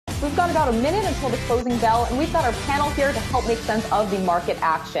We've got about a minute until the closing bell, and we've got our panel here to help make sense of the market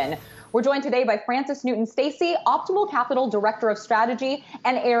action. We're joined today by Francis Newton Stacy, Optimal Capital Director of Strategy,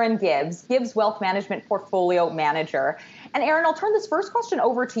 and Erin Gibbs, Gibbs Wealth Management Portfolio Manager. And Erin, I'll turn this first question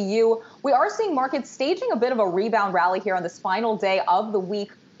over to you. We are seeing markets staging a bit of a rebound rally here on this final day of the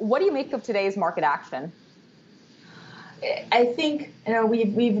week. What do you make of today's market action? I think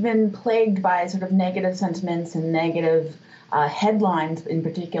we've been plagued by sort of negative sentiments and negative headlines in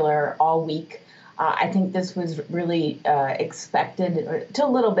particular all week. I think this was really expected to a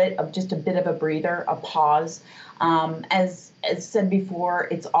little bit of just a bit of a breather, a pause. As said before,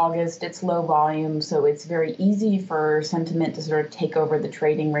 it's August, it's low volume, so it's very easy for sentiment to sort of take over the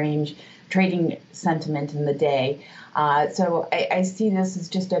trading sentiment in the day. So I see this as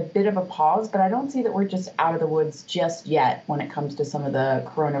just a bit of a pause, but I don't see that we're just out of the woods just yet when it comes to some of the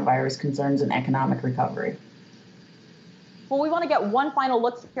coronavirus concerns and economic recovery. Well, we want to get one final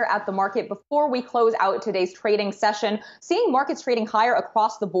look here at the market before we close out today's trading session. Seeing markets trading higher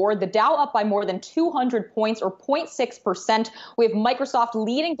across the board, the Dow up by more than 200 points or 0.6%. We have Microsoft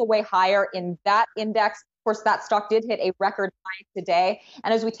leading the way higher in that index. Of course, that stock did hit a record high today.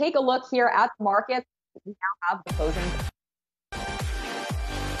 And as we take a look here at the market, we now have the closing.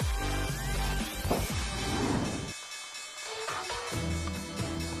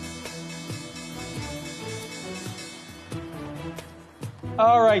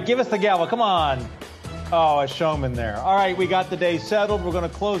 All right, give us the gavel. Come on. Oh, a showman there. All right, we got the day settled. We're going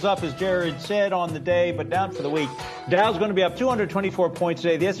to close up, as Jared said, on the day, but down for the week. Dow's going to be up 224 points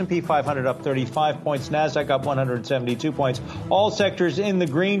today. The S&P 500 up 35 points. NASDAQ up 172 points. All sectors in the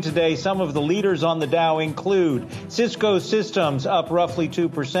green today. Some of the leaders on the Dow include Cisco Systems up roughly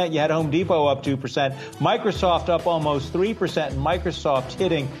 2%. You had Home Depot up 2%. Microsoft up almost 3%. And Microsoft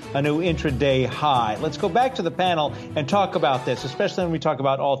hitting a new intraday high. Let's go back to the panel and talk about this, especially when we talk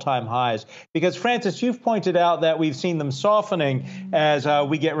about all-time highs. Because, Francis, you've pointed out that we've seen them softening as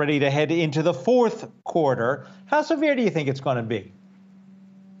we get ready to head into the fourth quarter. How severe do you think it's going to be?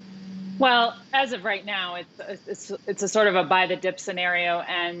 Well, as of right now, it's a sort of a buy the dip scenario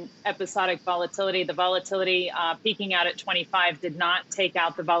and episodic volatility. The volatility peaking out at 25 did not take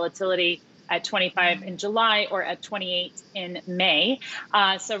out the volatility at 25 in July or at 28 in May.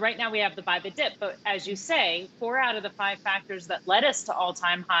 So right now we have the buy the dip. But as you say, 4 out of the 5 factors that led us to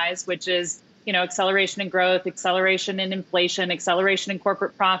all-time highs, which is acceleration in growth, acceleration in inflation, acceleration in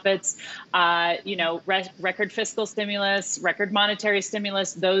corporate profits, record fiscal stimulus, record monetary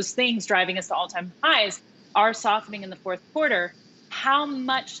stimulus, those things driving us to all-time highs are softening in the fourth quarter. How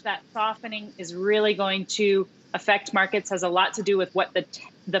much that softening is really going to affect markets has a lot to do with what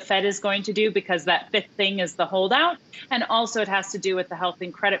the Fed is going to do, because that fifth thing is the holdout. And also it has to do with the health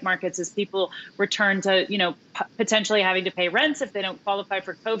and credit markets as people return to, potentially having to pay rents if they don't qualify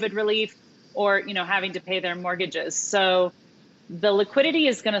for COVID relief, or having to pay their mortgages. So the liquidity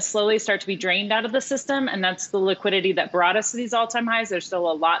is going to slowly start to be drained out of the system, and that's the liquidity that brought us to these all-time highs. There's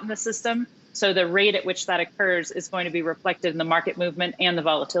still a lot in the system, so the rate at which that occurs is going to be reflected in the market movement and the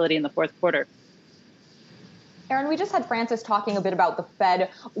volatility in the fourth quarter. Erin, we just had Francis talking a bit about the Fed.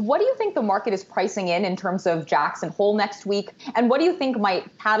 What do you think the market is pricing in terms of Jackson Hole next week? And what do you think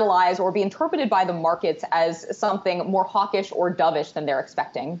might catalyze or be interpreted by the markets as something more hawkish or dovish than they're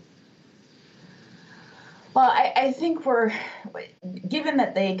expecting? Well, I think given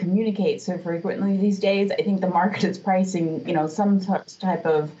that they communicate so frequently these days, I think the market is pricing, some type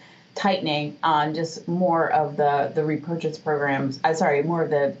of tightening on just more of the repurchase programs. More of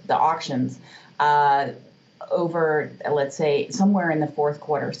the auctions over, let's say, somewhere in the fourth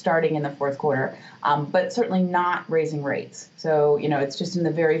quarter, starting in the fourth quarter, but certainly not raising rates. So, it's just in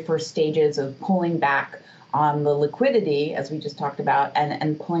the very first stages of pulling back on the liquidity, as we just talked about,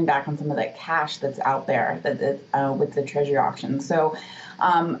 and pulling back on some of that cash that's out there with the treasury auction. So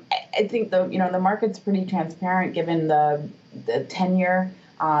I think the market's pretty transparent, given the 10-year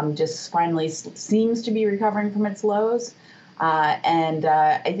just finally seems to be recovering from its lows. And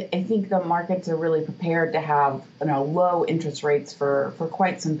I think the markets are really prepared to have low interest rates for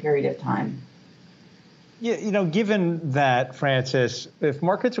quite some period of time. Yeah, given that, Francis, if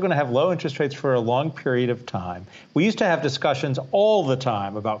markets are going to have low interest rates for a long period of time, we used to have discussions all the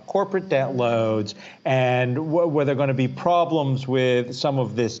time about corporate debt loads and were there going to be problems with some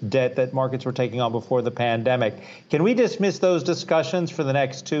of this debt that markets were taking on before the pandemic. Can we dismiss those discussions for the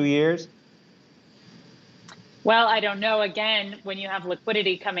next 2 years? Well, I don't know. Again, when you have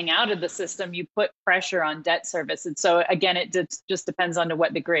liquidity coming out of the system, you put pressure on debt service. And so, again, it just depends on to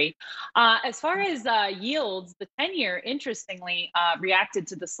what degree. As far as yields, the 10-year, interestingly, reacted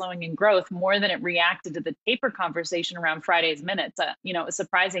to the slowing in growth more than it reacted to the taper conversation around Friday's minutes. It was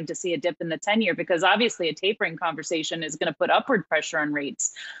surprising to see a dip in the 10-year because obviously a tapering conversation is going to put upward pressure on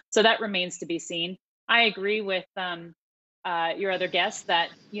rates. So that remains to be seen. I agree with your other guest that,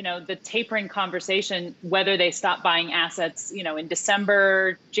 the tapering conversation, whether they stop buying assets, in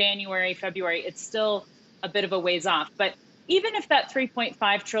December, January, February, it's still a bit of a ways off. But even if that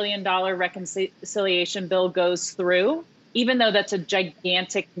 $3.5 trillion reconciliation bill goes through, even though that's a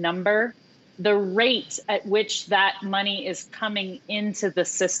gigantic number, the rate at which that money is coming into the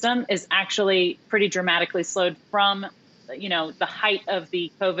system is actually pretty dramatically slowed from, the height of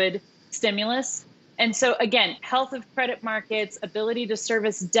the COVID stimulus. And so, again, health of credit markets, ability to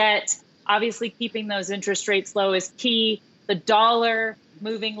service debt, obviously keeping those interest rates low is key. The dollar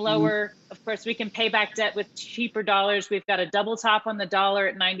moving lower. Of course, we can pay back debt with cheaper dollars. We've got a double top on the dollar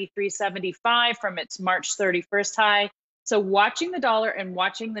at 93.75 from its March 31st high. So watching the dollar and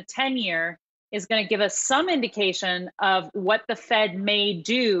watching the 10-year is going to give us some indication of what the Fed may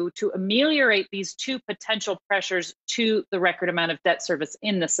do to ameliorate these two potential pressures to the record amount of debt service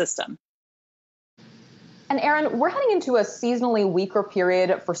in the system. And Erin, we're heading into a seasonally weaker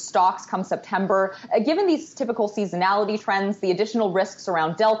period for stocks come September. Given these typical seasonality trends, the additional risks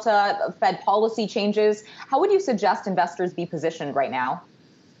around Delta, Fed policy changes, how would you suggest investors be positioned right now?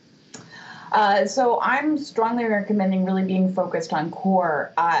 So I'm strongly recommending really being focused on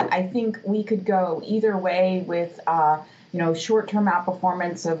core. I think we could go either way with short-term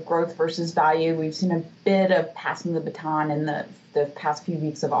outperformance of growth versus value. We've seen a bit of passing the baton in the past few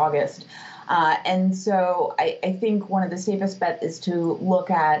weeks of August. And so I think one of the safest bets is to look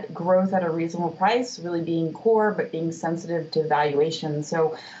at growth at a reasonable price, really being core, but being sensitive to valuation.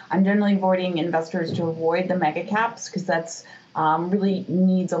 So I'm generally avoiding investors to avoid the mega caps because that's really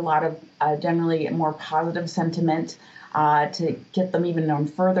needs a lot of generally more positive sentiment to get them even on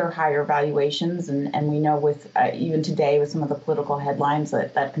further higher valuations. And we know with even today with some of the political headlines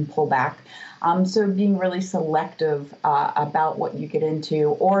that can pull back. So being really selective about what you get into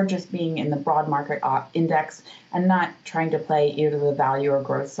or just being in the broad market index and not trying to play either the value or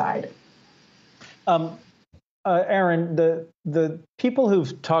growth side. Erin, the people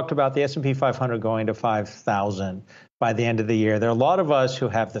who've talked about the S&P 500 going to 5,000 by the end of the year, there are a lot of us who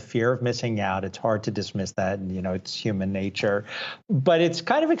have the fear of missing out. It's hard to dismiss that, and it's human nature. But it's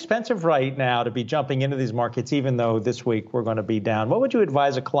kind of expensive right now to be jumping into these markets, even though this week we're going to be down. What would you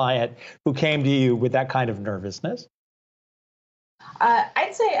advise a client who came to you with that kind of nervousness?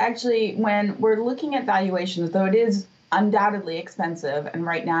 I'd say actually when we're looking at valuations, though it is undoubtedly expensive, and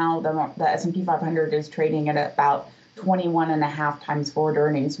right now the S&P 500 is trading at about 21.5 times forward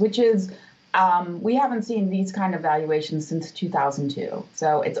earnings, which is we haven't seen these kind of valuations since 2002.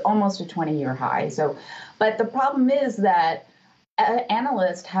 So it's almost a 20-year high. But the problem is that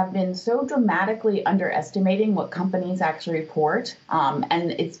analysts have been so dramatically underestimating what companies actually report.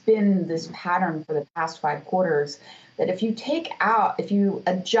 And it's been this pattern for the past 5 quarters that if you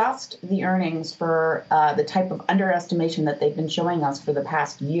adjust the earnings for the type of underestimation that they've been showing us for the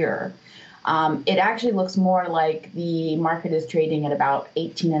past year, it actually looks more like the market is trading at about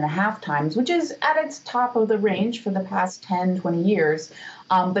 18.5 times, which is at its top of the range for the past 10, 20 years,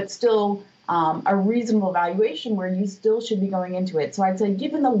 but still a reasonable valuation where you still should be going into it. So I'd say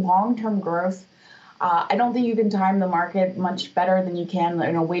given the long-term growth, I don't think you can time the market much better than you can,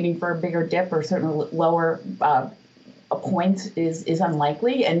 waiting for a bigger dip or certainly lower a point is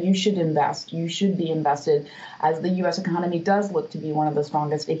unlikely, and you should invest. You should be invested as the U.S. economy does look to be one of the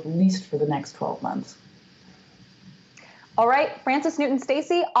strongest, at least for the next 12 months. All right, Frances Newton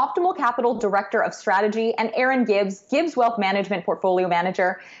Stacy, Optimal Capital Director of Strategy, and Erin Gibbs, Gibbs Wealth Management Portfolio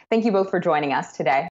Manager. Thank you both for joining us today.